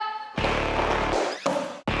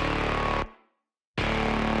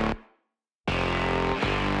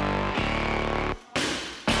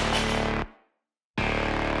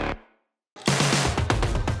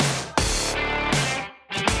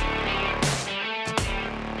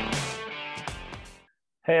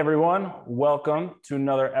Hey everyone, welcome to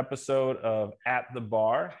another episode of At the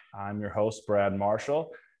Bar. I'm your host, Brad Marshall,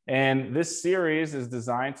 and this series is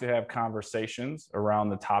designed to have conversations around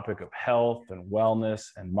the topic of health and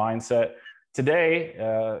wellness and mindset. Today,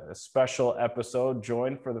 a special episode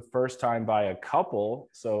joined for the first time by a couple.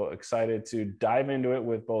 So excited to dive into it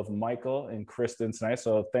with both Michael and Kristen tonight.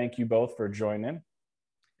 So thank you both for joining.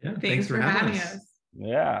 Yeah, thanks for having us.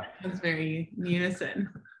 Yeah. That's very unison.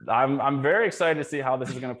 I'm very excited to see how this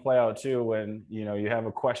is going to play out too. When you have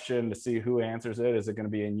a question to see who answers it. Is it going to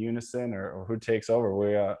be in unison or who takes over?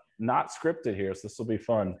 We're not scripted here, so this will be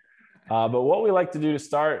fun. But what we like to do to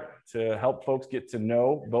start to help folks get to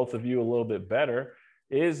know both of you a little bit better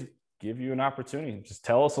is give you an opportunity. Just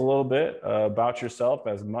tell us a little bit about yourself,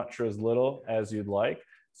 as much or as little as you'd like,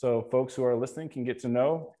 so folks who are listening can get to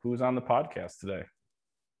know who's on the podcast today.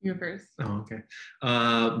 You first. Oh, okay.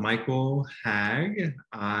 Michael Hag.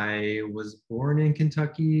 I was born in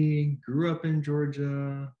Kentucky, grew up in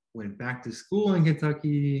Georgia, went back to school in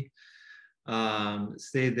Kentucky,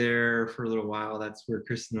 stayed there for a little while. That's where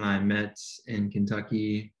Kristen and I met, in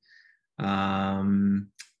Kentucky. We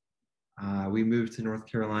moved to North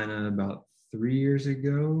Carolina about 3 years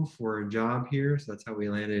ago for a job here. So that's how we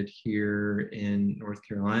landed here in North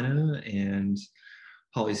Carolina. And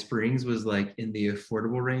Holly Springs was like in the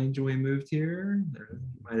affordable range when we moved here. It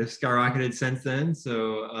might have skyrocketed since then.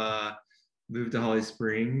 So moved to Holly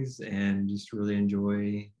Springs and just really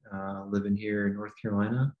enjoy living here in North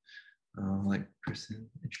Carolina. Like Kristen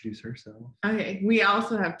introduce herself. Okay, we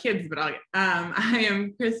also have kids, but I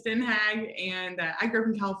am Kristen Hag, and I grew up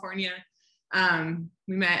in California.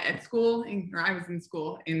 We met at school, or I was in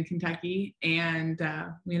school in Kentucky, and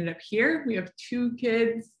we ended up here. We have 2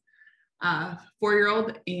 kids.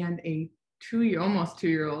 4-year-old and a almost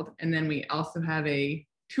 2-year-old, and then we also have a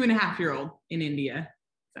 2.5-year-old in India.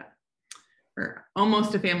 So we're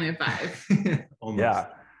almost a family of 5. Almost. Yeah,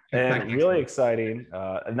 and really exciting.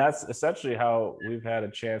 And that's essentially how we've had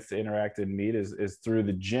a chance to interact and meet is through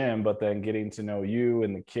the gym, but then getting to know you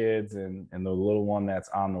and the kids and the little one that's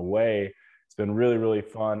on the way. It's been really, really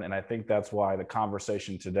fun, and I think that's why the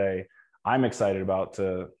conversation today I'm excited about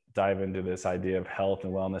to dive into this idea of health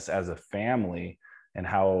and wellness as a family and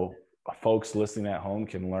how folks listening at home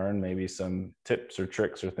can learn maybe some tips or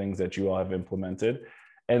tricks or things that you all have implemented.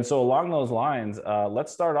 And so along those lines,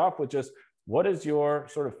 let's start off with just what is your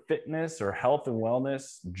sort of fitness or health and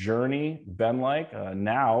wellness journey been like?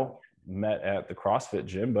 Now met at the CrossFit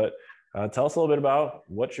gym, but tell us a little bit about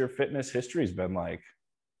what your fitness history has been like.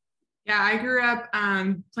 Yeah, I grew up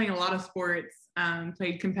playing a lot of sports.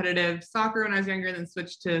 Played competitive soccer when I was younger, then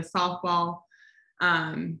switched to softball.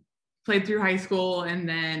 Played through high school, and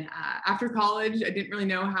then after college, I didn't really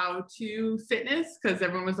know how to fitness because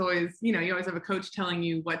everyone was always, you always have a coach telling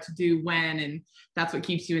you what to do when, and that's what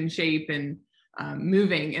keeps you in shape and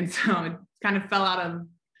moving. And so it kind of fell out of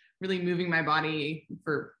really moving my body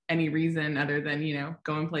for any reason other than,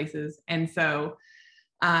 going places. And so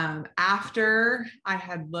after I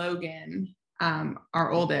had Logan,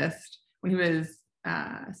 our oldest, when he was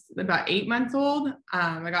about 8 months old,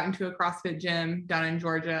 I got into a CrossFit gym down in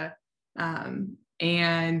Georgia, and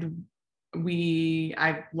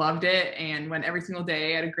I loved it and went every single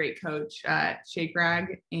day. I had a great coach at Shake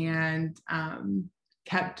Rag, and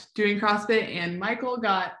kept doing CrossFit. And Michael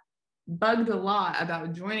got bugged a lot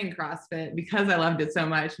about joining CrossFit because I loved it so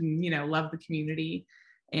much and loved the community.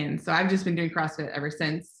 And so I've just been doing CrossFit ever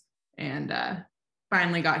since, and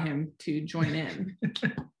finally got him to join in.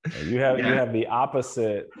 You have the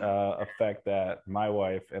opposite effect that my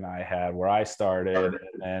wife and I had, where I started and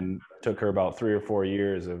then took her about 3 or 4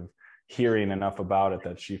 years of hearing enough about it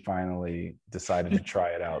that she finally decided to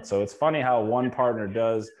try it out. So it's funny how one partner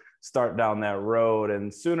does start down that road,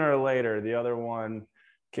 and sooner or later the other one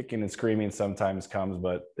kicking and screaming sometimes comes,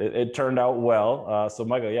 but it turned out well. So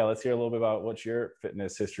Michael, let's hear a little bit about what your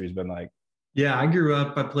fitness history has been like. Yeah, I grew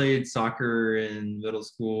up, I played soccer in middle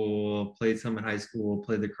school, played some in high school,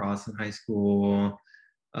 played lacrosse in high school,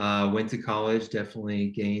 went to college, definitely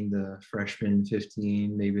gained the freshman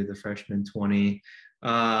 15, maybe the freshman 20.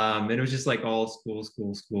 And it was just like all school.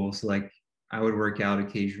 So like I would work out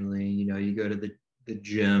occasionally, you go to the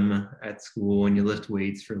gym at school and you lift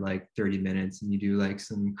weights for like 30 minutes and you do like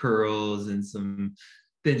some curls and some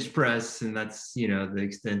bench press, and that's, the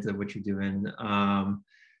extent of what you're doing.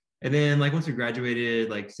 And then like once we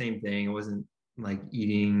graduated, like same thing. I wasn't like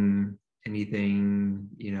eating anything,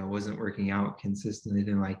 wasn't working out consistently,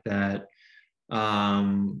 anything like that.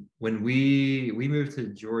 When we moved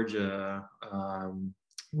to Georgia,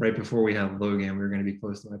 right before we had Logan, we were going to be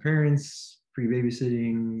close to my parents,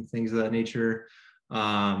 pre-babysitting, things of that nature.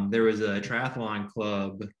 there was a triathlon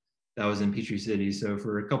club that was in Peachtree City. So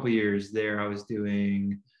for a couple years there, I was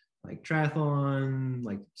doing like triathlon,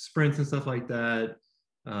 like sprints and stuff like that.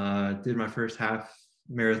 Did my first half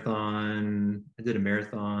marathon. I did a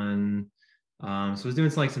marathon. So I was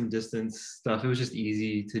doing like some distance stuff. It was just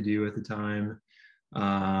easy to do at the time.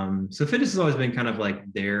 So fitness has always been kind of like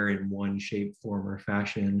there in one shape, form, or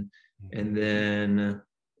fashion. And then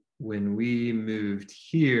when we moved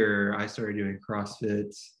here, I started doing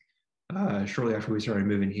CrossFit shortly after we started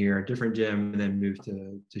moving here, a different gym, and then moved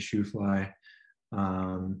to Shoofly.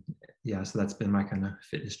 Yeah, so that's been my kind of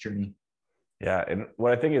fitness journey. Yeah, and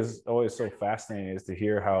what I think is always so fascinating is to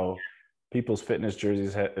hear how people's fitness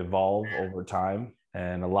jerseys evolve over time.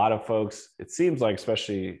 And a lot of folks, it seems like,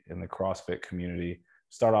 especially in the CrossFit community,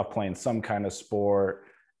 start off playing some kind of sport,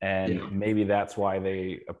 and maybe that's why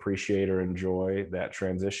they appreciate or enjoy that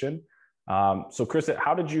transition. So Chris,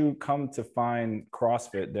 how did you come to find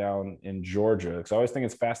CrossFit down in Georgia? Because I always think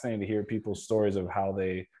it's fascinating to hear people's stories of how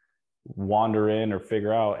they wander in or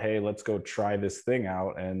figure out, hey, let's go try this thing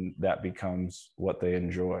out, and that becomes what they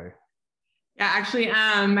enjoy. Yeah, actually,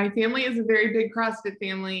 my family is a very big CrossFit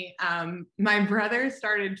family. My brother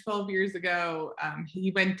started 12 years ago.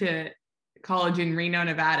 He went to college in Reno,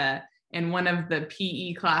 Nevada, and one of the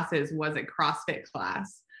PE classes was a CrossFit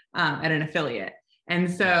class at an affiliate.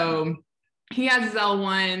 And so he has his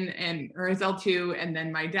L1 or his L2, and then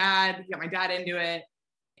he got my dad into it,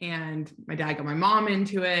 and my dad got my mom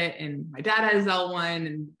into it, and my dad has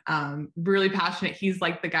L1, and really passionate. He's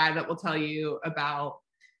like the guy that will tell you about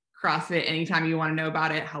CrossFit anytime you want to know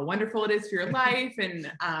about it, how wonderful it is for your life,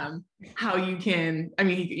 and how you can,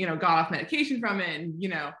 he got off medication from it, and,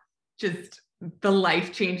 just the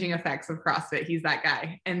life-changing effects of CrossFit. He's that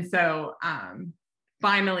guy. And so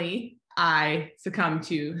finally I succumbed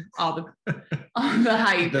to all the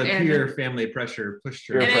hype. The peer family pressure pushed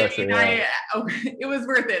her. It was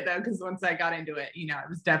worth it though, because once I got into it, it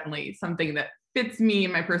was definitely something that fits me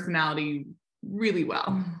and my personality really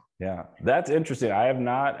well. Yeah, that's interesting. I have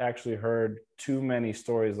not actually heard too many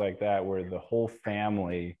stories like that where the whole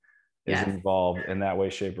family is involved in that way,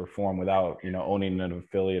 shape, or form without, owning an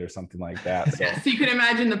affiliate or something like that. So, so you can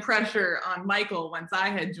imagine the pressure on Michael once I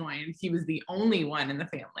had joined. He was the only one in the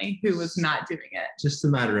family who was not doing it. Just a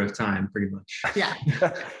matter of time, pretty much. Yeah.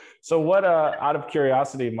 So what, out of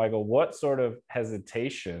curiosity, Michael, what sort of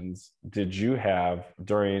hesitations did you have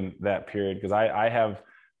during that period? Because I have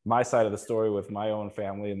my side of the story with my own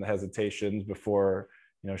family and the hesitations before,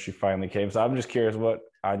 she finally came. So I'm just curious, what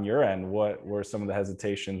on your end, what were some of the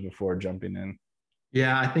hesitations before jumping in?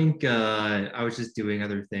 Yeah, I think I was just doing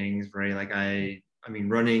other things, right? Like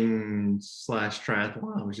running /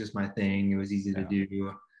 triathlon was just my thing. It was easy to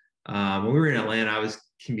do. When we were in Atlanta, I was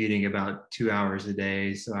commuting about 2 hours a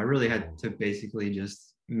day. So I really had to basically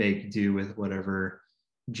just make do with whatever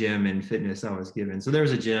gym and fitness I was given. So there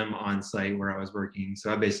was a gym on site where I was working.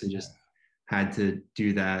 So I basically just had to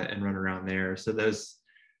do that and run around there. So those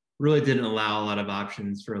really didn't allow a lot of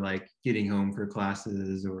options for like getting home for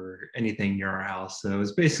classes or anything near our house. So it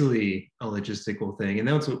was basically a logistical thing. And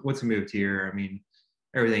then once we moved here,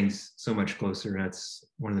 everything's so much closer. That's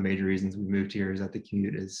one of the major reasons we moved here, is that the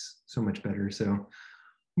commute is so much better. So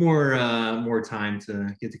more time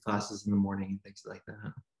to get to classes in the morning and things like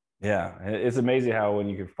that. Yeah, it's amazing how when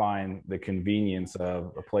you can find the convenience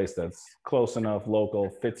of a place that's close enough, local,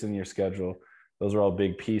 fits in your schedule, those are all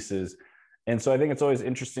big pieces. And so I think it's always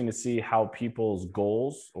interesting to see how people's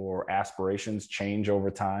goals or aspirations change over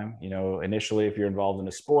time. Initially, if you're involved in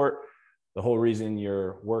a sport, the whole reason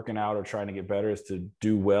you're working out or trying to get better is to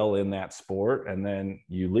do well in that sport. And then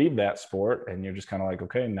you leave that sport and you're just kind of like,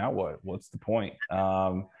 okay, now what? What's the point?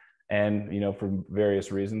 And for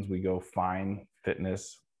various reasons, we go find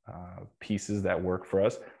fitness pieces that work for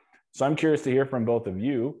us. So I'm curious to hear from both of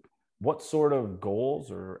you. What sort of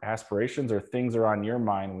goals or aspirations or things are on your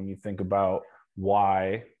mind when you think about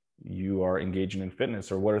why you are engaging in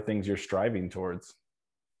fitness, or what are things you're striving towards?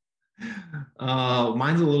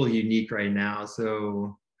 Mine's a little unique right now.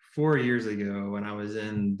 So 4 years ago, when I was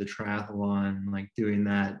in the triathlon, like doing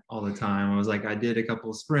that all the time, I did a couple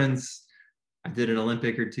of sprints, I did an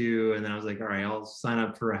Olympic or two, and then I was like, all right, I'll sign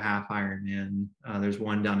up for a half Ironman. There's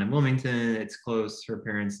one down in Wilmington. It's close. Her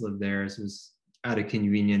parents live there. So it's out of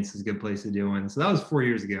convenience, is a good place to do one. So that was 4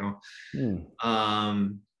 years ago.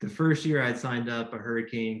 The first year I had signed up, a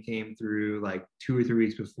hurricane came through like 2 or 3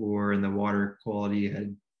 weeks before, and the water quality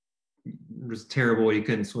was terrible. You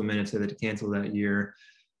couldn't swim in it, so they had to cancel that year.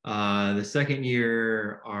 The second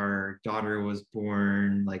year, our daughter was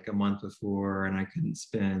born like a month before, and I couldn't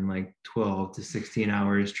spend like 12 to 16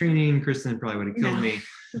 hours training. Kristen probably would have killed me.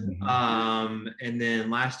 And then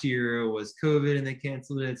last year was COVID and they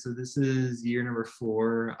canceled it. So this is year number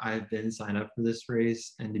 4. I've been signed up for this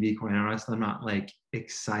race. And to be quite honest, I'm not like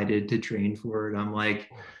excited to train for it. I'm like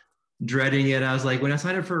dreading it. I was like, when I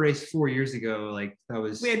signed up for a race 4 years ago, like that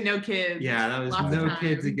was, we had no kids. Yeah, that was no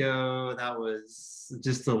kids ago. That was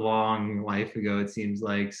just a long life ago, it seems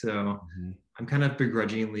like. So I'm kind of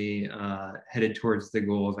begrudgingly headed towards the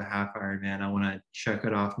goal of a half Ironman. I want to check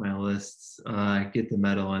it off my lists, get the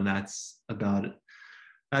medal, and that's about it.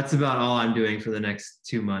 That's about all I'm doing for the next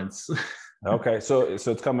 2 months. Okay, so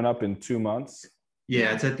it's coming up in 2 months.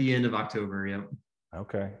 Yeah, it's at the end of October. Yep.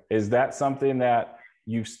 Okay, is that something that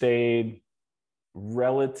you've stayed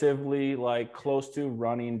relatively like close to,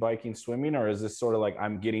 running, biking, swimming, or is this sort of like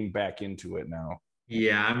I'm getting back into it now?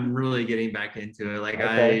 Yeah, I'm really getting back into it. Like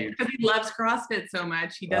because he loves CrossFit so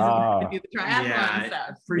much, he doesn't have to do the triathlon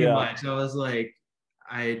stuff. Pretty much. I was like,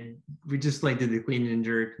 we just like did the clean and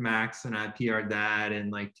jerk max, and I PR'd that,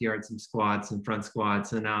 and like PR'd some squats and front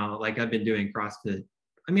squats, and now like I've been doing CrossFit.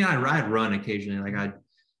 I mean, I'd run occasionally. Like I'd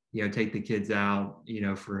take the kids out,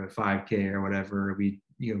 for a 5K or whatever. We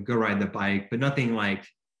go ride the bike, but nothing like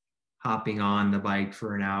hopping on the bike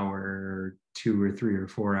for an hour or 2 or 3 or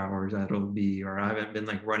 4 hours. That'll be, or I haven't been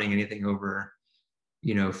like running anything over,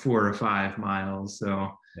 4 or 5 miles.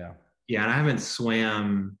 So yeah. And I haven't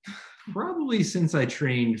swam probably since I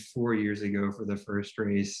trained 4 years ago for the first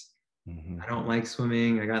race. I don't like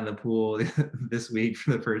swimming. I got in the pool this week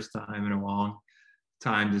for the first time in a long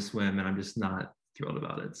time to swim, and I'm just not thrilled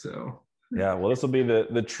about it. So yeah, well, this will be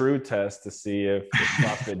the true test to see if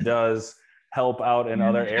CrossFit does help out in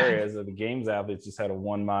other areas. Of the games athletes just had a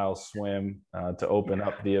 1 mile swim to open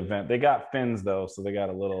up the event. They got fins though, so they got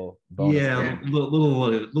a little bonus. Yeah,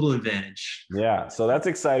 little advantage. Yeah, so that's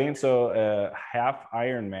exciting. So half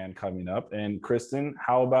Ironman coming up. And Kristen,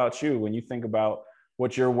 how about you? When you think about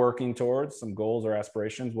what you're working towards, some goals or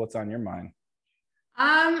aspirations, what's on your mind?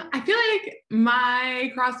 I feel like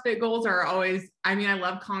my CrossFit goals are always, I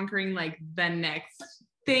love conquering like the next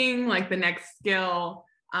thing, like the next skill.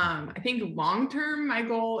 I think long-term, my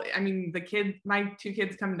goal, my 2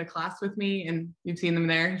 kids come to class with me and you've seen them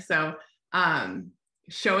there. So,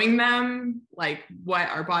 showing them like what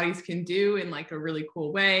our bodies can do in like a really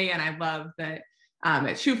cool way. And I love that, at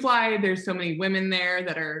ShoeFly, there's so many women there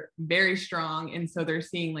that are very strong. And so they're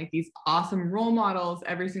seeing like these awesome role models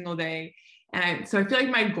every single day. And so I feel like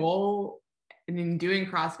my goal in doing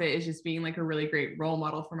CrossFit is just being like a really great role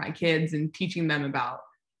model for my kids and teaching them about,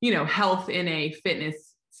 health in a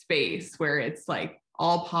fitness space where it's like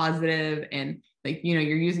all positive and like, you're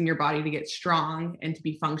using your body to get strong and to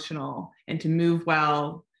be functional and to move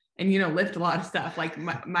well and, lift a lot of stuff. Like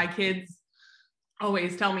my kids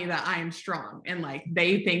always tell me that I am strong, and like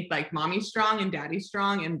they think like mommy's strong and daddy's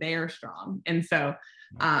strong and they are strong. And so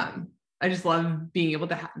I just love being able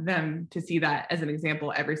to have them to see that as an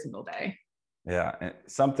example every single day. Yeah. And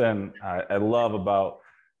something I love about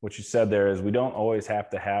what you said there is we don't always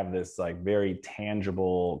have to have this like very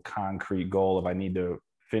tangible, concrete goal of I need to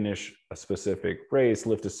finish a specific race,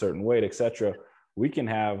 lift a certain weight, etc. We can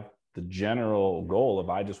have the general goal of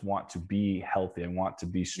I just want to be healthy. I want to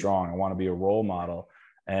be strong. I want to be a role model.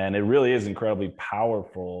 And it really is incredibly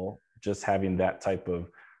powerful just having that type of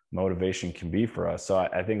motivation can be for us. So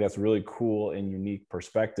I think that's really cool and unique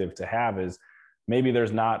perspective to have. Is maybe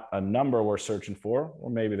there's not a number we're searching for, or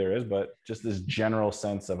maybe there is, but just this general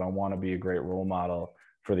sense of I want to be a great role model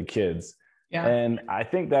for the kids. Yeah. And I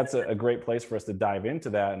think that's a great place for us to dive into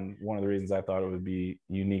that. And one of the reasons I thought it would be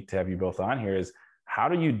unique to have you both on here is how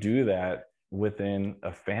do you do that within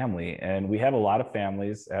a family? And we have a lot of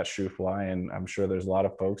families at ShoeFly, and I'm sure there's a lot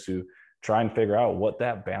of folks who try and figure out what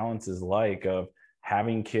that balance is like of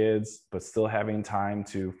having kids, but still having time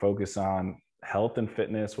to focus on health and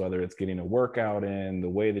fitness, whether it's getting a workout in, the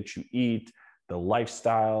way that you eat, the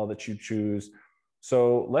lifestyle that you choose.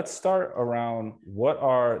 So let's start around what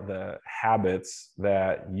are the habits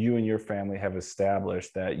that you and your family have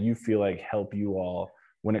established that you feel like help you all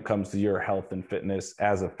when it comes to your health and fitness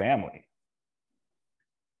as a family?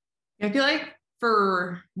 I feel like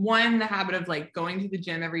for one, the habit of like going to the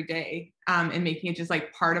gym every day and making it just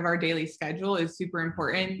like part of our daily schedule is super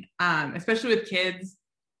important, especially with kids.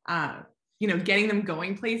 Getting them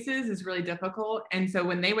going places is really difficult. And so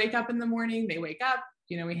when they wake up in the morning, they wake up,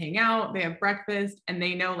 we hang out, they have breakfast, and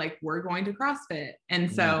they know like we're going to CrossFit.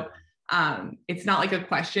 And so it's not like a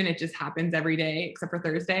question, it just happens every day except for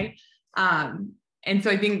Thursday. And so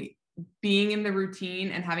I think being in the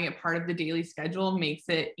routine and having it part of the daily schedule makes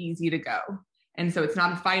it easy to go. And so it's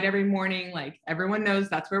not a fight every morning. Like everyone knows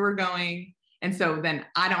that's where we're going. And so then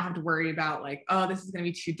I don't have to worry about like, oh, this is going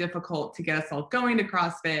to be too difficult to get us all going to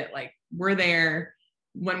CrossFit. Like we're there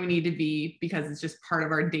when we need to be because it's just part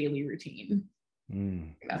of our daily routine.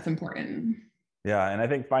 That's important. Yeah. And I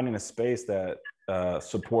think finding a space that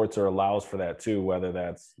supports or allows for that too, whether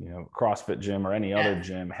that's, you know, CrossFit gym or any other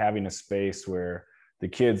gym, having a space where the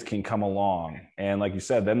kids can come along. And like you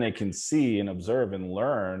said, then they can see and observe and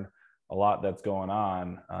learn a lot that's going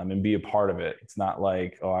on and be a part of it. It's not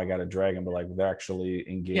like, oh, I got to drag them, but like they're actually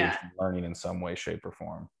engaged in learning in some way, shape, or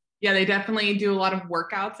form. Yeah, they definitely do a lot of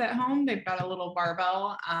workouts at home. They've got a little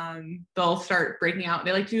barbell. They'll start breaking out.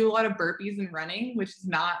 They like to do a lot of burpees and running, which is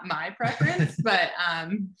not my preference, but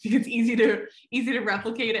it's easy to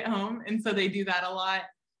replicate at home. And so they do that a lot.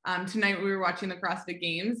 Tonight we were watching the CrossFit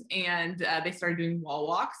Games and they started doing wall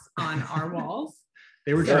walks on our walls.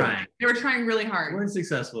 They were trying. They were trying really hard. They weren't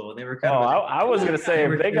successful. They were I was going to say,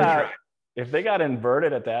 if they got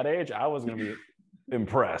inverted at that age, I was going to be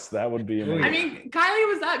impressed. That would be amazing. I mean,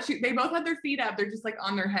 Kylie was up. They both had their feet up. They're just like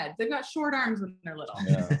on their heads. They've got short arms when they're little.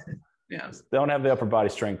 Yeah. They don't have the upper body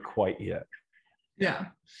strength quite yet. Yeah.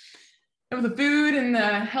 And with the food and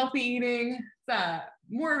the healthy eating, it's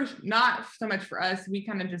more not so much for us. We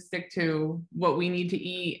kind of just stick to what we need to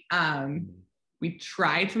eat. We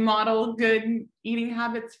try to model good eating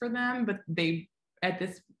habits for them, but they at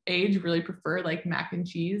this age really prefer like mac and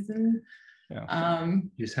cheese and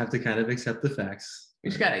you just have to kind of accept the facts. We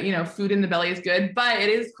just got food in the belly is good, but it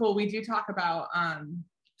is cool. We do talk about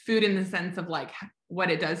food in the sense of like what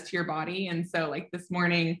it does to your body. And so like this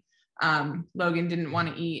morning, Logan didn't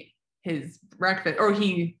want to eat his breakfast, or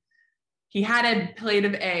he had a plate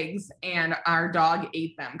of eggs and our dog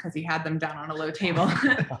ate them because he had them down on a low table.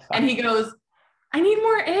 And he goes, I need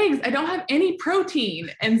more eggs. I don't have any protein.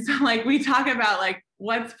 And so like we talk about like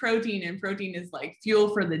what's protein, and protein is like fuel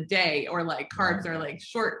for the day, or like carbs are like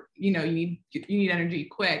short, you need energy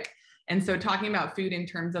quick. And so talking about food in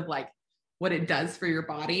terms of like what it does for your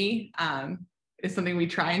body is something we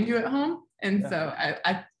try and do at home. And so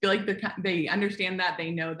I feel like they understand that.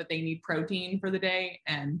 They know that they need protein for the day,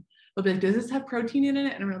 and they'll be like, does this have protein in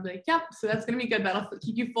it? And I'm like, yep. So that's going to be good. That'll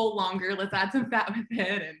keep you full longer. Let's add some fat with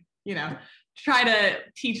it. And, try to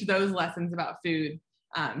teach those lessons about food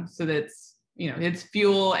so that it's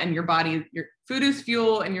fuel, and your food is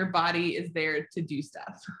fuel and your body is there to do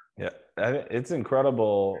stuff. Yeah. It's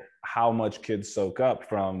incredible how much kids soak up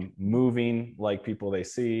from moving like people they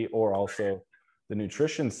see, or also the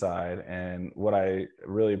nutrition side. And what I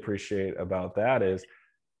really appreciate about that is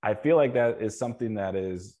I feel like that is something that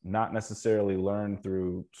is not necessarily learned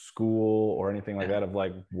through school or anything like that, of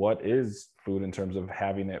like, what is food in terms of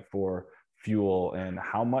having it for fuel, and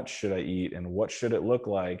how much should I eat, and what should it look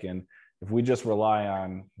like? And if we just rely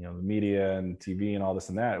on, the media and TV and all this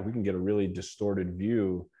and that, we can get a really distorted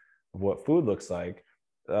view of what food looks like.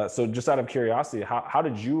 So just out of curiosity, how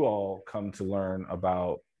did you all come to learn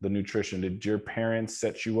about the nutrition? Did your parents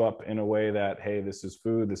set you up in a way that, hey, this is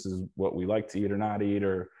food, this is what we like to eat or not eat,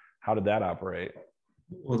 or how did that operate?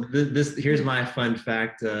 Well, here's my fun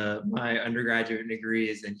fact. My undergraduate degree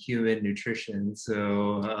is in human nutrition.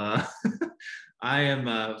 So I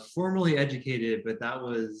am formally educated, but that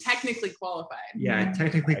was technically qualified. Yeah,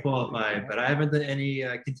 technically qualified, but I haven't done any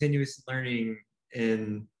continuous learning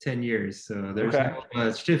in 10 years. So there's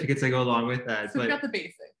no certificates that go along with that. So we've got the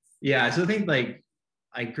basics. Yeah. So I think like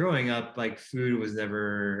growing up, like food was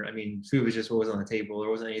food was just what was on the table. There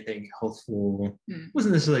wasn't anything healthful. It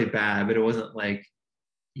wasn't necessarily bad, but it wasn't like,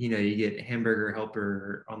 you get hamburger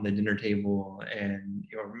helper on the dinner table and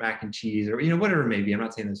mac and cheese or, whatever it may be. I'm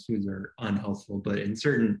not saying those foods are unhealthful, but in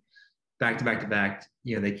certain back to back,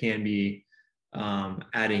 they can be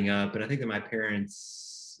adding up. And I think that my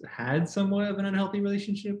parents had somewhat of an unhealthy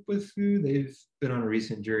relationship with food. They've been on a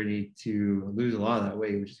recent journey to lose a lot of that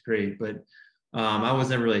weight, which is great. But I was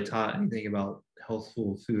never really taught anything about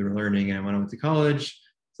healthful food or learning. And when I went to college,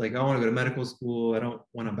 it's like, I want to go to medical school. I don't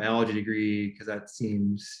want a biology degree because that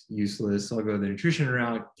seems useless. So I'll go the nutrition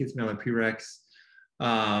route, gets me on the prereqs.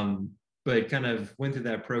 But kind of went through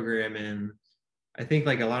that program, and I think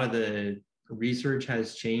like a lot of the research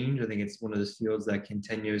has changed. I think it's one of those fields that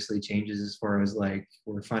continuously changes as far as like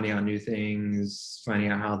we're finding out new things,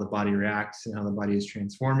 finding out how the body reacts and how the body is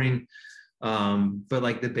transforming. But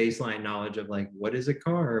like the baseline knowledge of like, what is a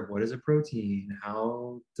carb? What is a protein?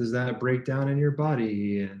 How does that break down in your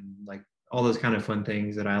body? And like all those kind of fun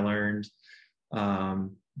things that I learned,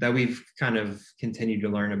 that we've kind of continued to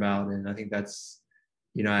learn about. And I think that's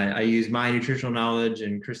you know, I use my nutritional knowledge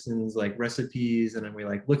and Kristen's like recipes, and then we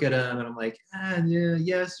like look at them, and I'm like, yeah,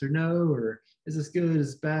 yes or no, or is this good, is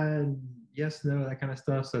this bad, yes, no, that kind of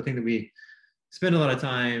stuff. So I think that we spend a lot of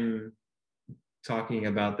time talking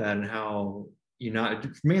about that and how, you know,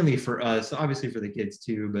 mainly for us, obviously for the kids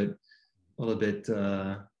too, but a little bit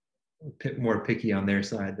more picky on their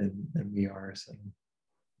side than we are. So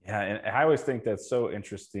yeah, and I always think that's so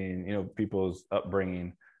interesting, you know, people's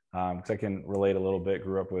upbringing. Because I can relate a little bit.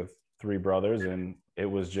 Grew up with 3 brothers, and it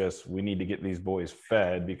was just, we need to get these boys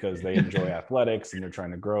fed because they enjoy athletics and they're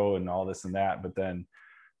trying to grow and all this and that. But then,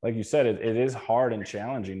 like you said, it is hard and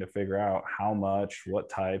challenging to figure out how much, what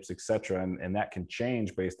types, etc. And that can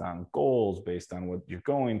change based on goals, based on what you're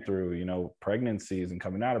going through, you know, pregnancies and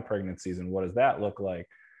coming out of pregnancies, and what does that look like.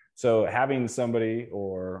 So having somebody,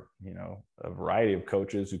 or, you know, a variety of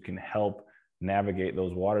coaches who can help navigate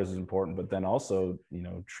those waters is important, but then also, you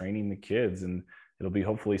know, training the kids, and it'll be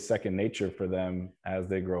hopefully second nature for them as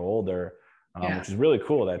they grow older, which is really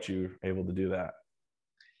cool that you're able to do that.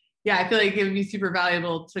 Yeah, I feel like it would be super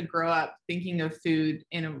valuable to grow up thinking of food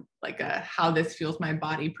in a how this fuels my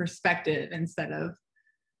body perspective, instead of,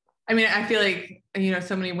 I mean, I feel like, you know,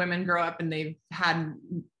 so many women grow up and they've had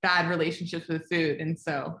bad relationships with food. And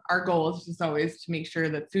so our goal is just always to make sure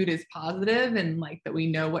that food is positive, and like that we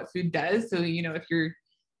know what food does. So, you know, if you're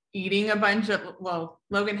eating a bunch of, well,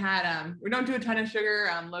 Logan had, we don't do a ton of sugar.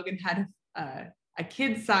 Logan had a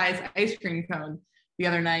kid size ice cream cone the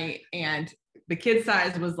other night, and the kid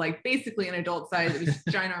size was like basically an adult size. It was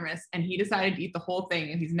ginormous. And he decided to eat the whole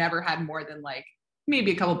thing. And he's never had more than like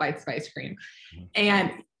maybe a couple bites of ice cream.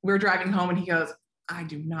 And we're driving home and he goes, I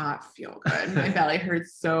do not feel good. My belly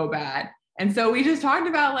hurts so bad. And so we just talked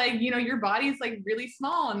about, like, you know, your body's like really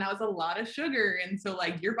small, and that was a lot of sugar. And so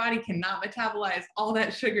like your body cannot metabolize all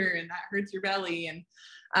that sugar, and that hurts your belly.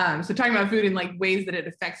 And so talking about food in like ways that it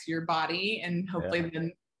affects your body, and hopefully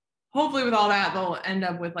then hopefully with all that, they'll end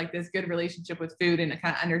up with like this good relationship with food, and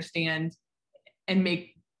kind of understand and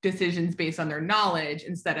make decisions based on their knowledge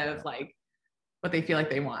instead of like what they feel like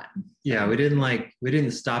they want. Yeah, we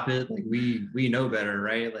didn't stop it. Like we know better,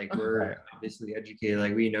 right? Like we're obviously educated,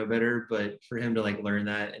 like we know better, but for him to like learn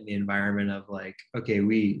that in the environment of like, okay,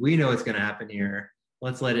 we know what's gonna happen here.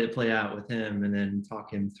 Let's let it play out with him, and then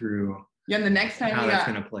talk him through. Yeah, and the next time how that's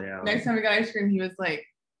gonna play out. Next time we got ice cream, he was like,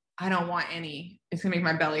 I don't want any. It's gonna make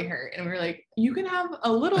my belly hurt. And we were like, you can have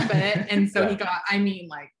a little bit. And so he got, I mean,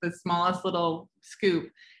 like the smallest little scoop.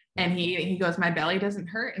 And he goes, my belly doesn't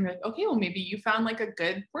hurt. And we're like, okay, well, maybe you found like a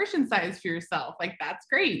good portion size for yourself. Like, that's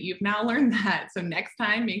great. You've now learned that. So next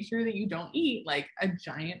time, make sure that you don't eat like a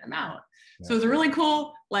giant amount. Yeah. So it's a really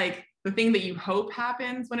cool, like the thing that you hope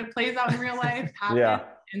happens when it plays out in real life happens. Yeah.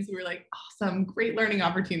 And so we're like, awesome, great learning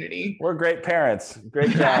opportunity. We're great parents. Great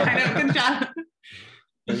job. I know, good job.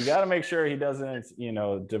 But you got to make sure he doesn't, you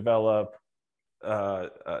know, develop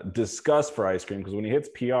disgust for ice cream, because when he hits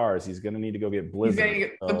PRs, he's going to need to go get Blizzard. He's going to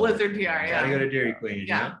get the Blizzard PR. Yeah. Gotta go to Dairy Queen.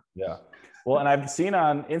 Yeah. Yeah. Well, and I've seen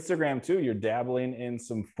on Instagram too, you're dabbling in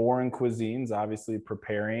some foreign cuisines, obviously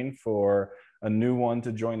preparing for a new one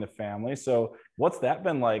to join the family. So what's that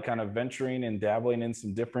been like, kind of venturing and dabbling in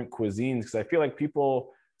some different cuisines? Because I feel like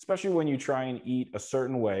people, especially when you try and eat a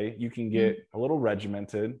certain way, you can get a little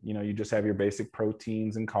regimented. You know, you just have your basic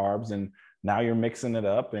proteins and carbs, and now you're mixing it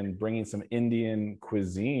up and bringing some Indian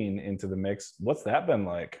cuisine into the mix. What's that been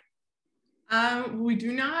like? We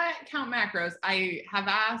do not count macros. I have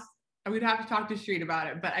asked, I would have to talk to Street about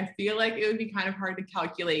it, but I feel like it would be kind of hard to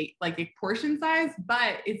calculate like a portion size,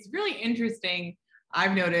 but it's really interesting.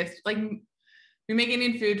 I've noticed, like, we make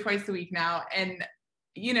Indian food twice a week now. And,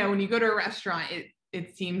 you know, when you go to a restaurant,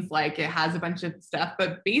 it seems like it has a bunch of stuff,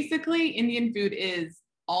 but basically Indian food is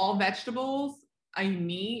all vegetables, a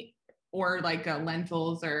meat, or like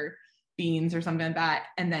lentils or beans or something like that.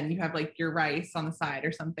 And then you have like your rice on the side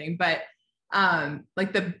or something. But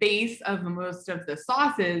like the base of most of the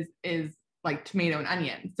sauces is like tomato and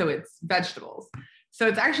onion. So it's vegetables. So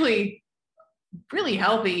it's actually really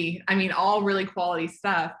healthy. I mean, all really quality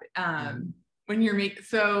stuff. When you're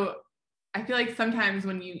so I feel like sometimes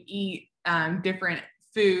when you eat different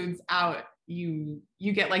foods out, you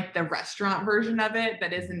get like the restaurant version of it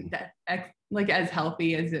that isn't that like as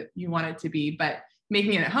healthy as you want it to be. But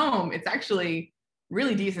making it at home, it's actually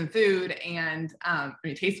really decent food. And I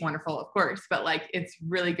mean, it tastes wonderful, of course, but like it's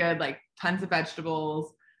really good, like tons of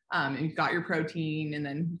vegetables, and you've got your protein, and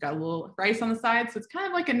then you've got a little rice on the side. So it's kind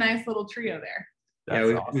of like a nice little trio there.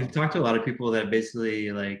 That's awesome. We've talked to a lot of people that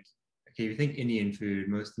basically like, okay, you think Indian food,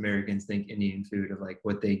 most Americans think Indian food of like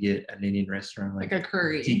what they get at an Indian restaurant, like a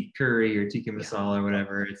curry or tikka masala or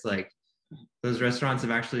whatever. It's like those restaurants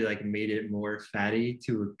have actually like made it more fatty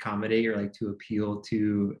to accommodate or like to appeal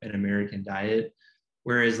to an American diet.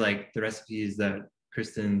 Whereas like the recipes that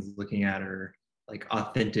Kristen's looking at are like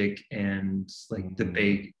authentic and like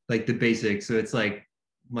the basics. So it's like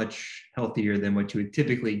much healthier than what you would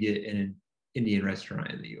typically get in an Indian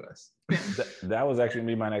restaurant in the US. That was actually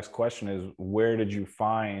gonna be my next question, is where did you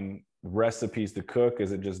find recipes to cook?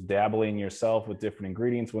 Is it just dabbling yourself with different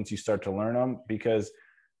ingredients once you start to learn them? Because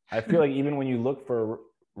I feel like even when you look for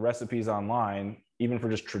recipes online, even for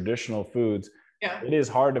just traditional foods, it is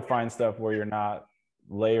hard to find stuff where you're not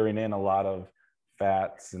layering in a lot of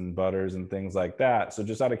fats and butters and things like that. So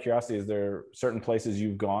just out of curiosity, is there certain places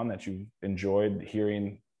you've gone that you've enjoyed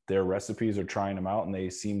hearing their recipes or trying them out and they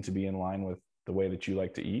seem to be in line with the way that you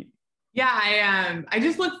like to eat? Yeah, I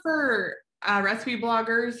just look for recipe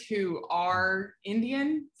bloggers who are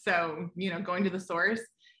Indian. So, going to the source,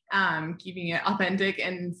 keeping it authentic.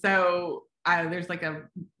 And so there's like a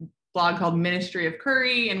blog called Ministry of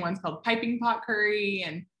Curry and one's called Piping Pot Curry,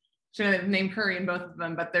 and shouldn't have named curry in both of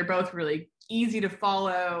them, but they're both really easy to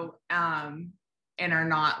follow and are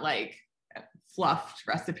not like fluffed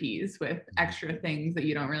recipes with extra things that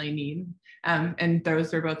you don't really need. And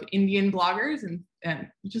those are both Indian bloggers, and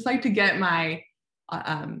just like to get my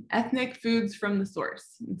ethnic foods from the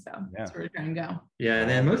source. And so that's where we're trying to go. Yeah, and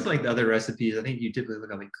then most like the other recipes, I think you typically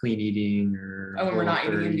look at like clean eating or when we're not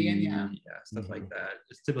eating Indian, stuff like that.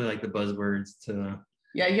 It's typically like the buzzwords to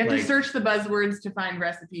you have to search the buzzwords to find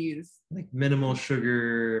recipes. Like minimal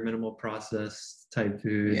sugar, minimal processed type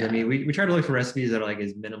foods. Yeah. I mean, we try to look for recipes that are like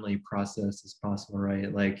as minimally processed as possible,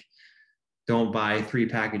 right? Like don't buy 3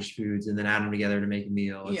 packaged foods and then add them together to make a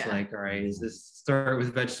meal. It's like, all right, is this start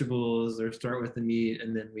with vegetables or start with the meat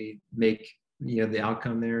and then we make, the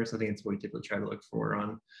outcome there. So I think it's what we typically try to look for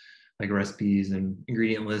on like recipes and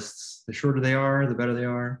ingredient lists. The shorter they are, the better they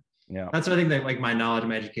are. Yeah. That's what I think that like my knowledge,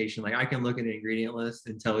 my education, like I can look at an ingredient list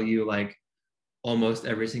and tell you like almost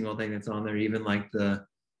every single thing that's on there, even like the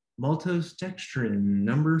maltose dextrin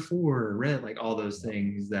number 4 red, like all those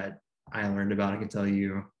things that I learned about. I can tell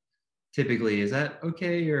you typically, is that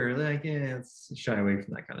okay? Or like, let's shy away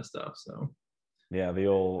from that kind of stuff. So yeah, the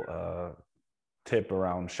old tip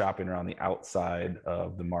around shopping around the outside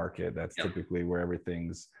of the market, that's typically where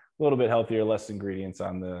everything's a little bit healthier, less ingredients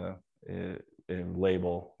on the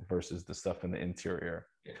label versus the stuff in the interior.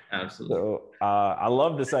 Yeah, absolutely. So I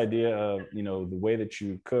love this idea of, the way that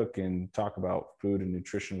you cook and talk about food and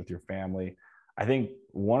nutrition with your family. I think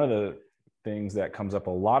one of the things that comes up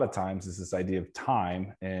a lot of times is this idea of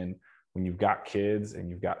time. And when you've got kids and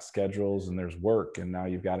you've got schedules and there's work and now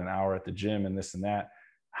you've got an hour at the gym and this and that,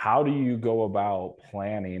 how do you go about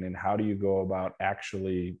planning and how do you go about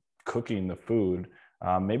actually cooking the food?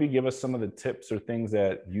 Maybe give us some of the tips or things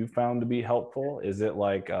that you found to be helpful. Is it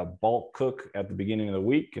like a bulk cook at the beginning of the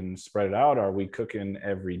week and spread it out? Are we cooking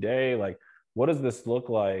every day? Like, what does this look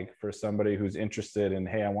like for somebody who's interested in,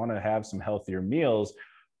 hey, I want to have some healthier meals,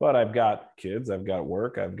 but I've got kids, I've got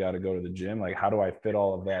work, I've got to go to the gym. Like, how do I fit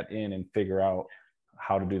all of that in and figure out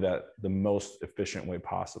how to do that the most efficient way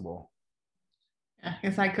possible? I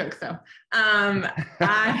guess I cook. So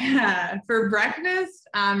for breakfast,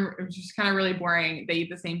 it's just kind of really boring. They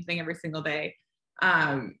eat the same thing every single day.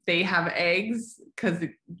 They have eggs because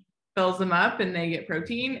it fills them up and they get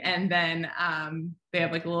protein. And then they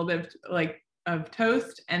have like a little bit of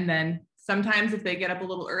toast. And then sometimes if they get up a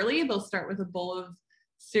little early, they'll start with a bowl of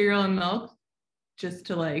cereal and milk just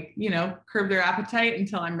to curb their appetite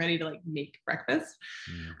until I'm ready to make breakfast.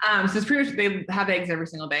 So it's pretty much, they have eggs every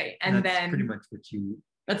single day. And that's then pretty much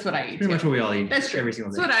that's what I eat. Pretty much what we all eat. That's true. Every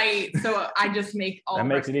single day. That's what I eat. So I just make all that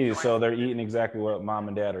makes it easy. So they're eating exactly what mom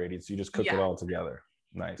and dad are eating. So you just cook it all together.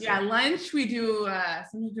 Nice. Yeah. Lunch, we do,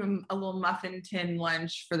 sometimes do a little muffin tin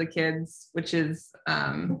lunch for the kids, which is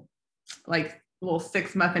like little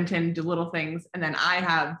 6 muffin tin little things. And then I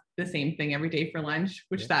have the same thing every day for lunch,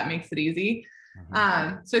 which that makes it easy.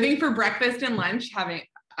 So I think for breakfast and lunch,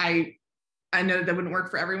 I know that wouldn't work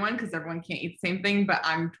for everyone because everyone can't eat the same thing, but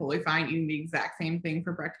I'm totally fine eating the exact same thing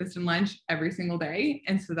for breakfast and lunch every single day.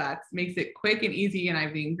 And so that makes it quick and easy. And I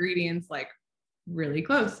have the ingredients really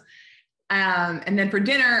close. And then for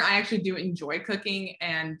dinner, I actually do enjoy cooking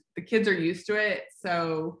and the kids are used to it.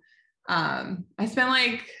 So I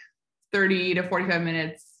spend 30 to 45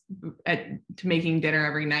 minutes to making dinner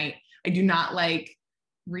every night. I do not like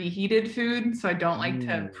reheated food, so I don't like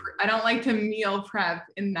to meal prep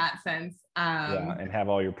in that sense. And have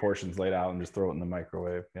all your portions laid out and just throw it in the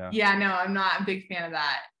microwave. No, I'm not a big fan of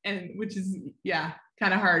that, and which is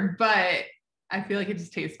kind of hard, but I feel like it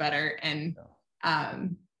just tastes better. And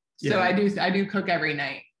so I do cook every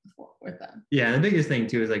night. with them. Yeah, the biggest thing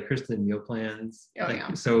too is like Kristen meal plans. Oh, like,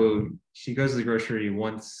 yeah. So she goes to the grocery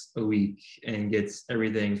once a week and gets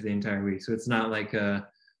everything for the entire week. So it's not like oh,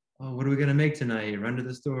 what are we gonna make tonight? Run to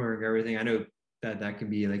the store and everything. I know that can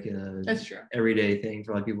be like That's true. everyday thing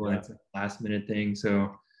for a lot of people, and it's a last minute thing.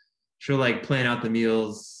 So she'll like plan out the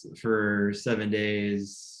meals for 7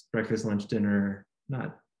 days, breakfast, lunch, dinner.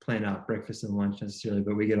 Not plan out breakfast and lunch necessarily,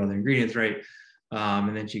 but we get all the ingredients right.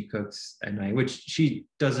 And then she cooks at night, which she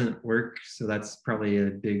doesn't work. So that's probably a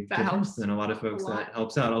big difference than a lot of folks. That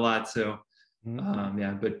helps out a lot. So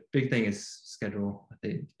yeah, but big thing is schedule, I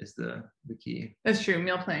think, is the key. That's true.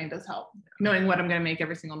 Meal planning does help. Knowing what I'm going to make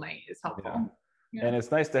every single night is helpful. Yeah. And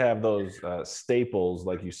it's nice to have those staples,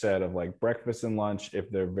 like you said, of like breakfast and lunch. If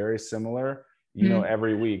they're very similar, you know,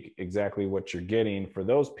 every week exactly what you're getting for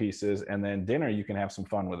those pieces. And then dinner, you can have some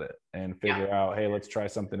fun with it and figure out, hey, let's try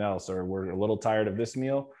something else. Or we're a little tired of this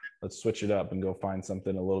meal. Let's switch it up and go find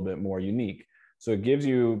something a little bit more unique. So it gives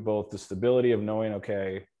you both the stability of knowing,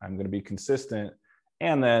 okay, I'm going to be consistent,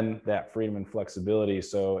 and then that freedom and flexibility.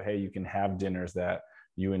 So, hey, you can have dinners that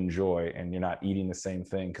you enjoy and you're not eating the same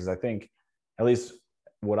thing. Because I think, at least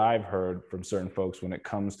what I've heard from certain folks when it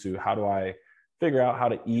comes to how do I figure out how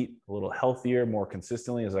to eat a little healthier, more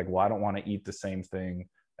consistently, is like, well, I don't want to eat the same thing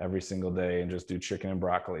every single day and just do chicken and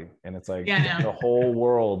broccoli. And it's like the whole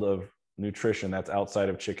world of nutrition that's outside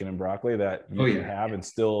of chicken and broccoli that you can have and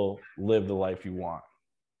still live the life you want.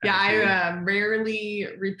 Yeah, I rarely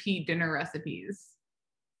repeat dinner recipes.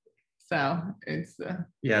 So it's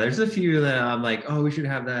yeah, there's a few that I'm like, oh, we should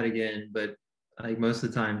have that again, but like most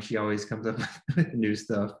of the time she always comes up with new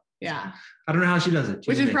stuff. Yeah, I don't know how she does it.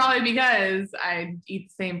 Which is probably because I eat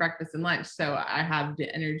the same breakfast and lunch, so I have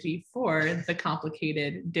the energy for the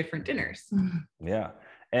complicated different dinners. Yeah,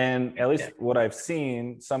 and at least what I've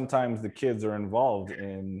seen, sometimes the kids are involved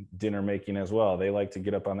in dinner making as well. They like to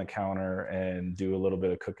get up on the counter and do a little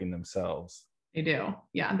bit of cooking themselves. They do.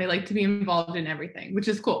 Yeah, they like to be involved in everything, which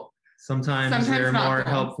is cool. Sometimes they're more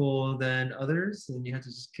helpful than others, and you have to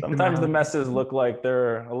just kick sometimes them out. The messes look like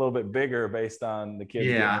they're a little bit bigger based on the kids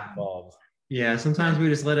getting involved. Yeah, sometimes we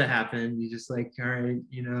just let it happen. You just like, all right,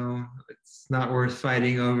 you know, it's not worth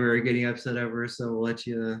fighting over or getting upset over, so we'll let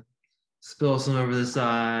you spill some over the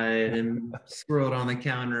side and swirl it on the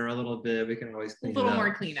counter a little bit. We can always clean it up. A little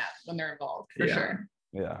more cleanup when they're involved, for sure.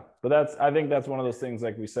 Yeah, but I think that's one of those things,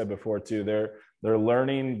 like we said before too, they're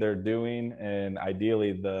learning, they're doing, and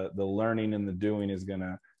ideally the learning and the doing is going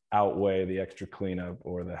to outweigh the extra cleanup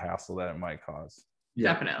or the hassle that it might cause.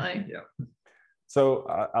 Definitely. Yeah. So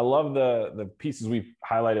I love the pieces we've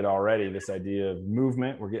highlighted already, this idea of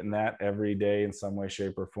movement. We're getting that every day in some way,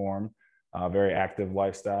 shape, or form. Very active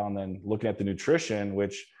lifestyle. And then looking at the nutrition,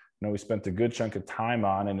 which we spent a good chunk of time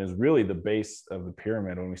on and is really the base of the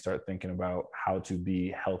pyramid when we start thinking about how to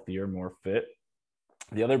be healthier, more fit.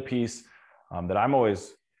 The other piece that I'm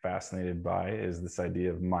always fascinated by is this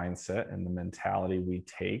idea of mindset and the mentality we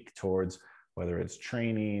take towards whether it's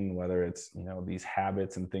training, whether it's, these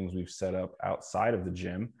habits and things we've set up outside of the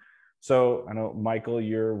gym. So I know, Michael,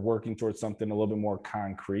 you're working towards something a little bit more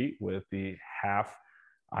concrete with the half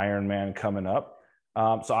Ironman coming up.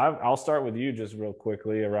 So I'll start with you just real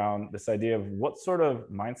quickly around this idea of what sort of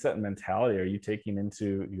mindset and mentality are you taking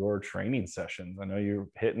into your training sessions? I know you're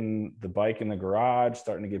hitting the bike in the garage,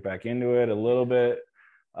 starting to get back into it, a little bit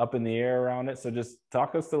up in the air around it. So just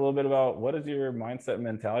talk us a little bit about what is your mindset and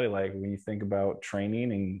mentality like when you think about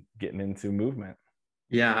training and getting into movement?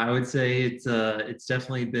 Yeah, I would say it's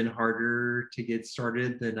definitely been harder to get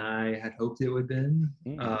started than I had hoped it would have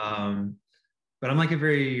been. But I'm like a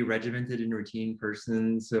very regimented and routine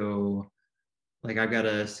person. So like I've got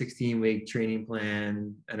a 16-week training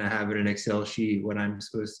plan and I have it in an Excel sheet, what I'm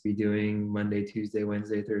supposed to be doing Monday, Tuesday,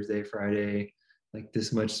 Wednesday, Thursday, Friday, like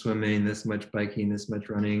this much swimming, this much biking, this much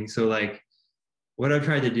running. So like what I've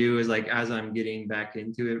tried to do is like, as I'm getting back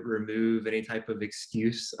into it, remove any type of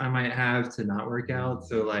excuse I might have to not work out.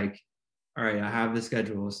 So like, all right, I have the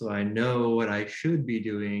schedule, so I know what I should be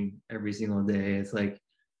doing every single day. It's like,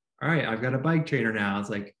 all right, I've got a bike trainer now.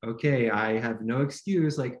 It's like, okay, I have no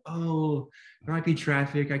excuse. Like, oh, there might be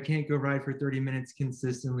traffic. I can't go ride for 30 minutes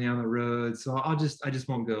consistently on the road. So I just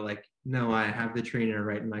won't go. Like, no, I have the trainer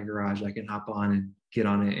right in my garage. I can hop on and get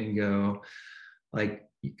on it and go. Like,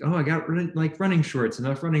 oh, I got like running shorts,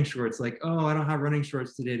 enough running shorts. Like, oh, I don't have running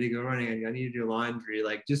shorts today to go running. I need to do laundry.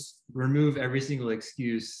 Like, just remove every single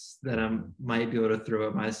excuse that I might be able to throw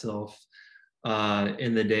at myself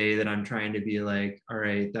in the day that I'm trying to be like, all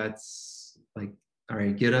right, that's like, all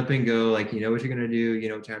right, get up and go. Like, you know what you're going to do, you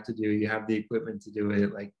know what you have to do. You have the equipment to do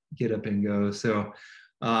it. Like, get up and go. So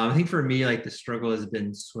I think for me, like the struggle has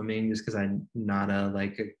been swimming, just because I'm not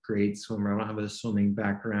a great swimmer. I don't have a swimming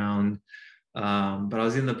background. But I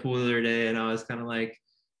was in the pool the other day and I was kind of like,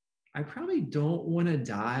 I probably don't want to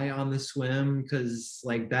die on the swim, because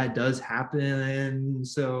like that does happen. And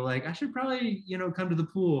so like I should probably, come to the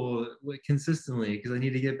pool consistently, because I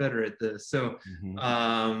need to get better at this. So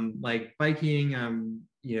like biking, I'm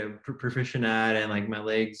proficient at, and like my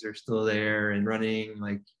legs are still there, and running,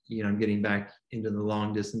 like I'm getting back into the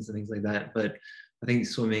long distance and things like that. But I think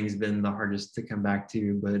swimming's been the hardest to come back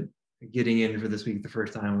to. But getting in for this week the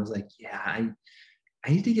first time, I was like, yeah, I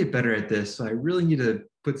need to get better at this. So I really need to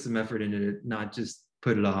put some effort into it, not just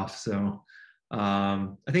put it off. So I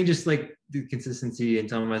think just like the consistency and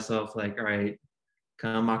telling myself like, all right,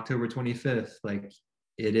 come October 25th, like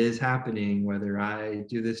it is happening, whether I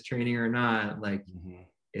do this training or not, like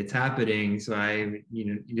it's happening. So I,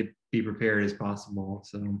 need to be prepared as possible.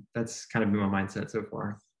 So that's kind of been my mindset so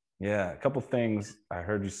far. Yeah. A couple things I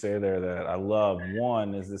heard you say there that I love.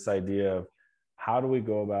 One is this idea of how do we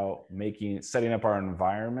go about setting up our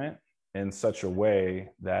environment in such a way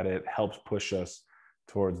that it helps push us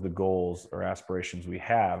towards the goals or aspirations we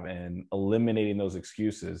have, and eliminating those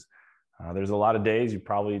excuses. There's a lot of days you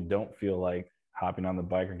probably don't feel like hopping on the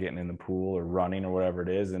bike or getting in the pool or running or whatever it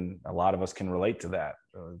is. And a lot of us can relate to that.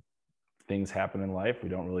 Things happen in life. We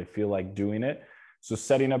don't really feel like doing it. So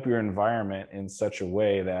setting up your environment in such a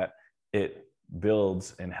way that it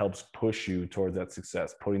builds and helps push you towards that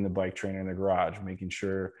success, putting the bike trainer in the garage, making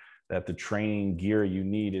sure that the training gear you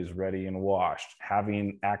need is ready and washed,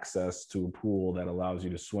 having access to a pool that allows you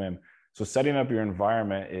to swim. So setting up your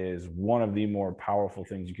environment is one of the more powerful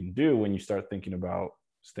things you can do when you start thinking about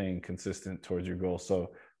staying consistent towards your goal.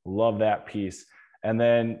 So love that piece. And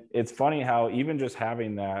then it's funny how even just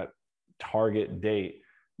having that target date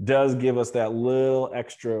does give us that little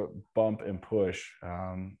extra bump and push.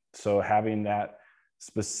 So having that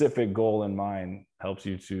specific goal in mind helps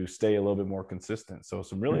you to stay a little bit more consistent. So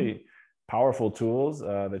some really powerful tools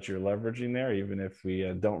that you're leveraging there, even if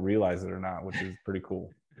we don't realize it or not, which is pretty cool.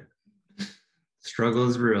 Struggle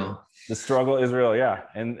is real. The struggle is real, yeah.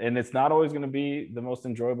 And it's not always going to be the most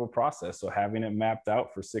enjoyable process. So having it mapped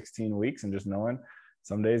out for 16 weeks and just knowing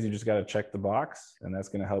some days you just got to check the box, and that's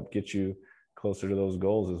going to help get you closer to those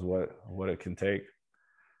goals is what it can take.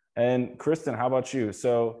 And Kristen, how about you?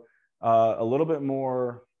 So a little bit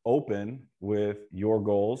more open with your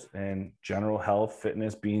goals and general health,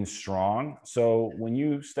 fitness, being strong. So when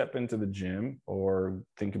you step into the gym or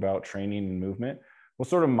think about training and movement, what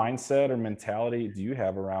sort of mindset or mentality do you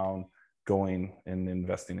have around going and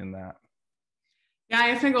investing in that? Yeah,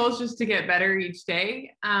 I guess my goal is just to get better each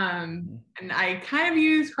day. And I kind of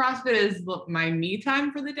use CrossFit as my me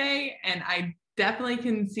time for the day. And I definitely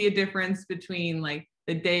can see a difference between like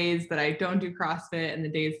the days that I don't do CrossFit and the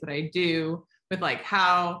days that I do, with like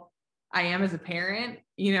how I am as a parent.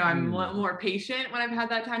 I'm a lot more patient when I've had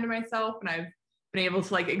that time to myself, and I've been able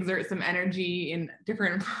to like exert some energy in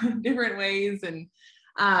different ways. And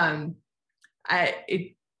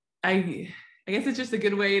I guess it's just a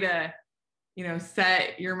good way to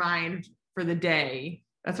set your mind for the day.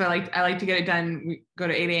 That's why I like to get it done. We go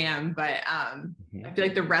to 8 a.m. But I feel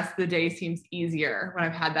like the rest of the day seems easier when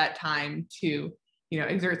I've had that time to,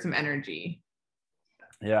 exert some energy.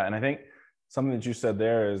 Yeah. And I think something that you said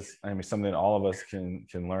there is, something that all of us can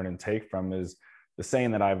learn and take from is the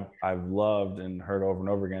saying that I've loved and heard over and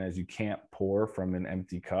over again is you can't pour from an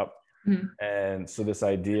empty cup. And so this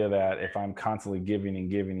idea that if I'm constantly giving and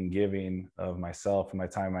giving and giving of myself and my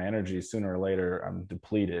time, my energy, sooner or later I'm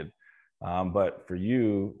depleted. But for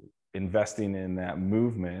you, investing in that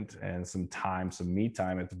movement and some me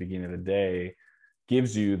time at the beginning of the day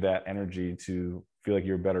gives you that energy to feel like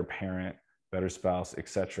you're a better parent, better spouse,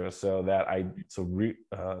 etc. So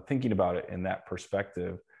thinking about it in that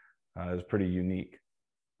perspective is pretty unique.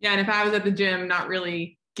 Yeah. And if I was at the gym not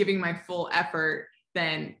really giving my full effort,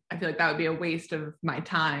 then I feel like that would be a waste of my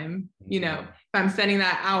time. If I'm spending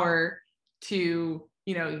that hour to,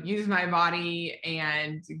 use my body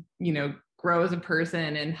and, grow as a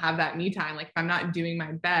person and have that me time, like if I'm not doing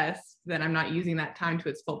my best, then I'm not using that time to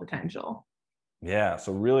its full potential. Yeah.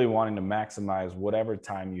 So really wanting to maximize whatever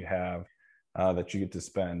time you have that you get to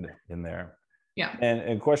spend in there. Yeah. And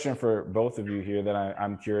a question for both of you here that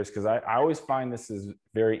I'm curious, because I always find this is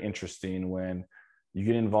very interesting when you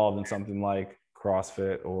get involved in something like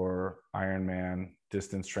CrossFit or Ironman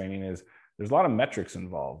distance training. Is there's a lot of metrics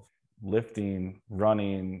involved: lifting,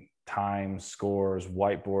 running, time, scores,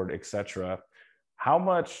 whiteboard, etc. How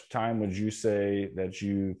much time would you say that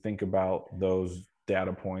you think about those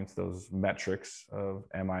data points, those metrics of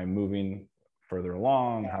am I moving further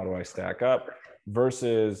along? How do I stack up?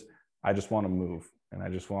 versus I just want to move and I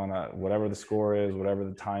just want to, whatever the score is, whatever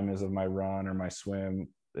the time is of my run or my swim,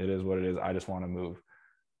 it is what it is. I just want to move.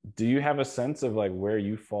 Do you have a sense of like where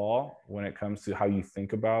you fall when it comes to how you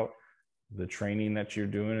think about the training that you're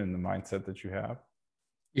doing and the mindset that you have?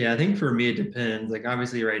 Yeah, I think for me it depends. Like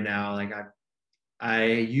obviously right now, like I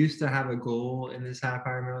used to have a goal in this half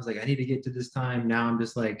Ironman. I was like, I need to get to this time. Now I'm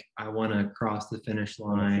just like, I want to cross the finish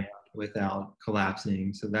line without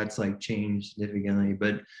collapsing. So that's like changed significantly.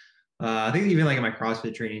 But I think even like in my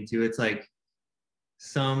CrossFit training too, it's like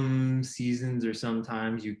some seasons or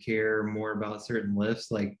sometimes you care more about certain lifts.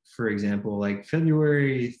 Like for example, like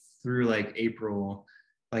February through like April,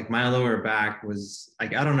 like my lower back was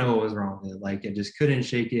like, I don't know what was wrong with it. Like I just couldn't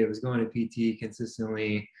shake it. It was going to PT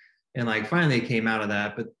consistently. And like finally it came out of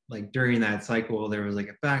that. But like during that cycle, there was like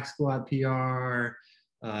a back squat PR,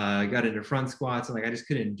 I got into front squats, and like I just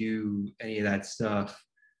couldn't do any of that stuff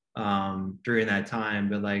during that time.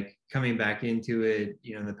 But like coming back into it,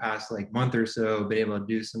 you know, in the past like month or so, been able to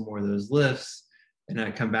do some more of those lifts. And I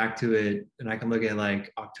come back to it and I can look at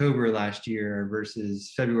like October last year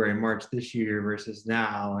versus February, March this year versus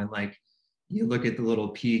now. And like you look at the little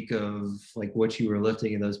peak of like what you were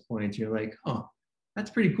lifting at those points, you're like, oh, that's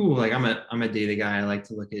pretty cool. Like I'm a data guy. I like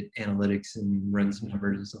to look at analytics and run some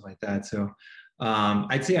numbers and stuff like that. So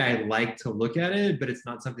I'd say I like to look at it, but it's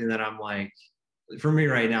not something that I'm like, for me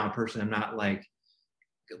right now, personally, I'm not like,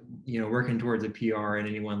 you know, working towards a PR in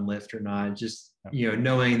any one lift or not. Just, you know,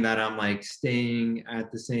 knowing that I'm like staying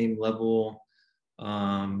at the same level,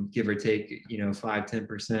 give or take, you know,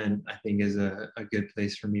 5-10%, I think is a good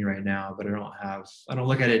place for me right now. But I don't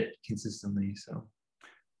look at it consistently. So.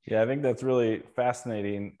 Yeah, I think that's really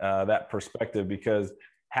fascinating, that perspective, because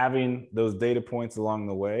having those data points along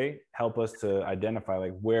the way help us to identify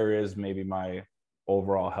like where is maybe my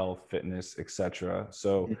overall health, fitness, etc.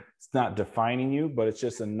 So it's not defining you, but it's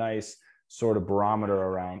just a nice sort of barometer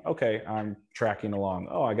around, okay, I'm tracking along.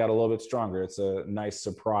 Oh, I got a little bit stronger. It's a nice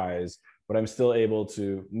surprise, but I'm still able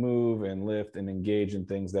to move and lift and engage in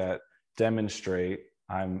things that demonstrate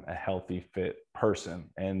I'm a healthy, fit person.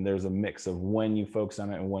 And there's a mix of when you focus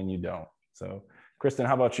on it and when you don't. So, Kristen,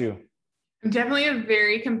 how about you? I'm definitely a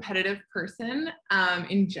very competitive person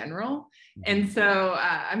in general. And so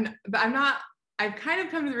I've kind of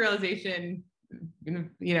come to the realization, you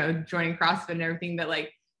know, joining CrossFit and everything, that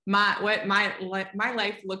like my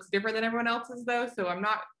life looks different than everyone else's though. So I'm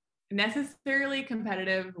not necessarily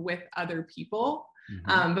competitive with other people.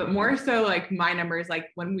 But more so like my numbers, like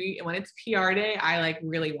when it's PR day, I like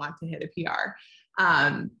really want to hit a PR.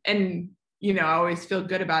 And you know, I always feel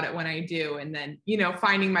good about it when I do. And then, you know,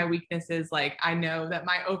 finding my weaknesses, like I know that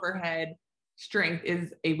my overhead strength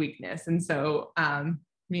is a weakness. And so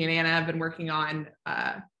me and Anna have been working on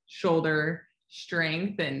shoulder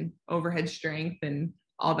strength and overhead strength and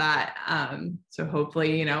all that. So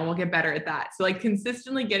hopefully, you know, we'll get better at that. So like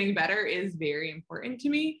consistently getting better is very important to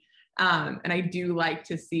me. And I do like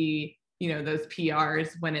to see, you know, those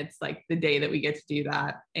PRs when it's like the day that we get to do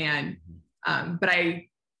that. And, but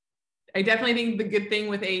I definitely think the good thing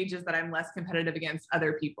with age is that I'm less competitive against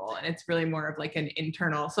other people. And it's really more of like an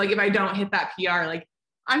internal. So like if I don't hit that PR, like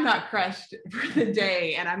I'm not crushed for the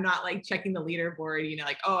day and I'm not like checking the leaderboard, you know,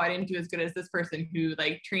 like, oh, I didn't do as good as this person who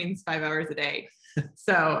like trains 5 hours a day.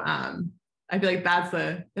 So I feel like I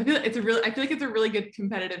feel like it's a really good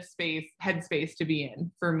competitive headspace to be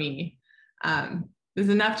in for me. There's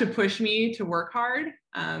enough to push me to work hard,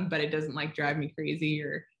 but it doesn't like drive me crazy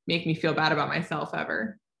or make me feel bad about myself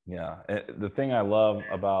ever. Yeah. The thing I love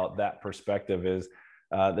about that perspective is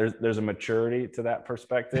there's a maturity to that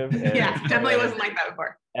perspective. Yeah, definitely wasn't like that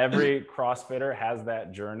before. Every CrossFitter has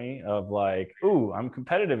that journey of like, ooh, I'm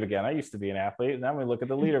competitive again. I used to be an athlete. And then we look at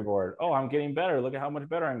the leaderboard. Oh, I'm getting better. Look at how much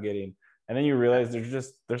better I'm getting. And then you realize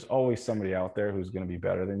there's always somebody out there who's going to be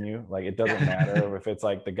better than you. Like it doesn't matter if it's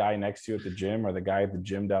like the guy next to you at the gym or the guy at the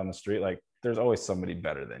gym down the street. Like there's always somebody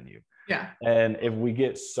better than you. Yeah. And if we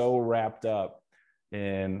get so wrapped up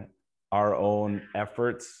in our own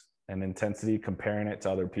efforts and intensity, comparing it to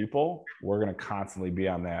other people, we're going to constantly be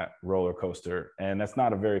on that roller coaster. And that's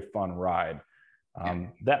not a very fun ride.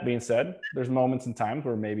 That being said, there's moments and times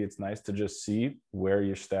where maybe it's nice to just see where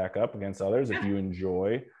you stack up against others if you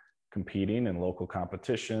enjoy competing in local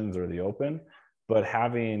competitions or the open. But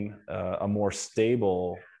having a more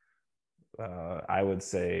stable, I would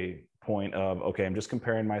say, point of, okay, I'm just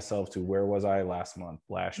comparing myself to where was I last month,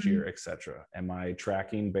 last year, etc. Am I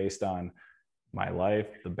tracking based on my life,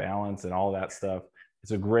 the balance and all that stuff?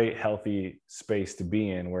 It's a great, healthy space to be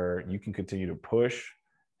in where you can continue to push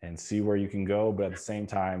and see where you can go. But at the same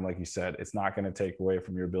time, like you said, it's not going to take away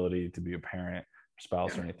from your ability to be a parent,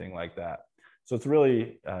 spouse, or anything like that. So it's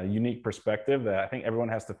really a unique perspective that I think everyone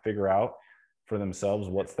has to figure out for themselves.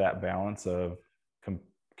 What's that balance of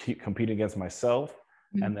competing against myself,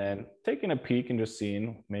 and then taking a peek and just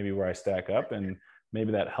seeing maybe where I stack up, and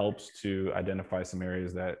maybe that helps to identify some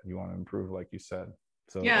areas that you want to improve, like you said.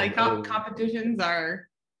 So yeah, like competitions are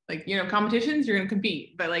like, competitions, you're going to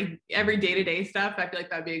compete, but like every day-to-day stuff, I feel like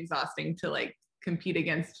that'd be exhausting to like compete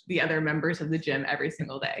against the other members of the gym every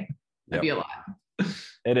single day. That'd be a lot.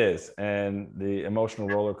 It is. And the emotional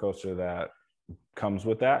roller coaster that comes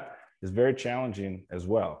with that is very challenging as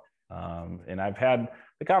well. And I've had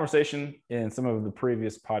the conversation in some of the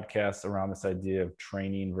previous podcasts around this idea of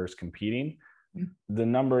training versus competing. The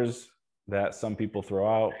numbers that some people throw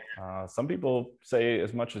out, some people say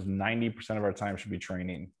as much as 90% of our time should be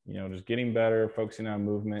training, just getting better, focusing on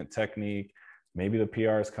movement, technique. Maybe the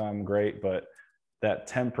PRs come, great, but that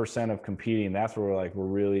 10% of competing, that's where we're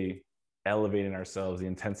really elevating ourselves. The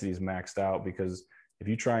intensity is maxed out, because if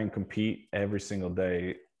you try and compete every single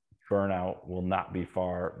day, burnout will not be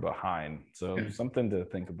far behind. So something to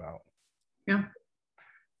think about. Yeah.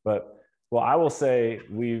 But well, I will say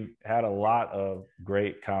we've had a lot of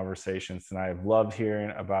great conversations tonight. I've loved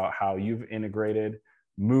hearing about how you've integrated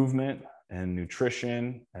movement and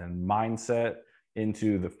nutrition and mindset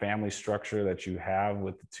into the family structure that you have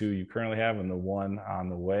with the two you currently have and the one on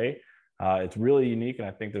the way. It's really unique. And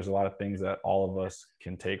I think there's a lot of things that all of us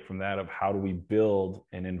can take from that, of how do we build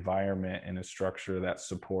an environment and a structure that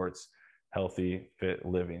supports healthy, fit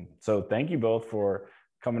living. So thank you both for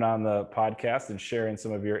coming on the podcast and sharing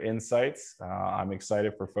some of your insights. I'm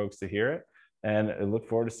excited for folks to hear it, and I look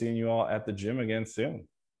forward to seeing you all at the gym again soon.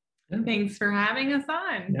 Thanks for having us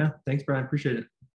on. Yeah. Thanks, Brian. Appreciate it.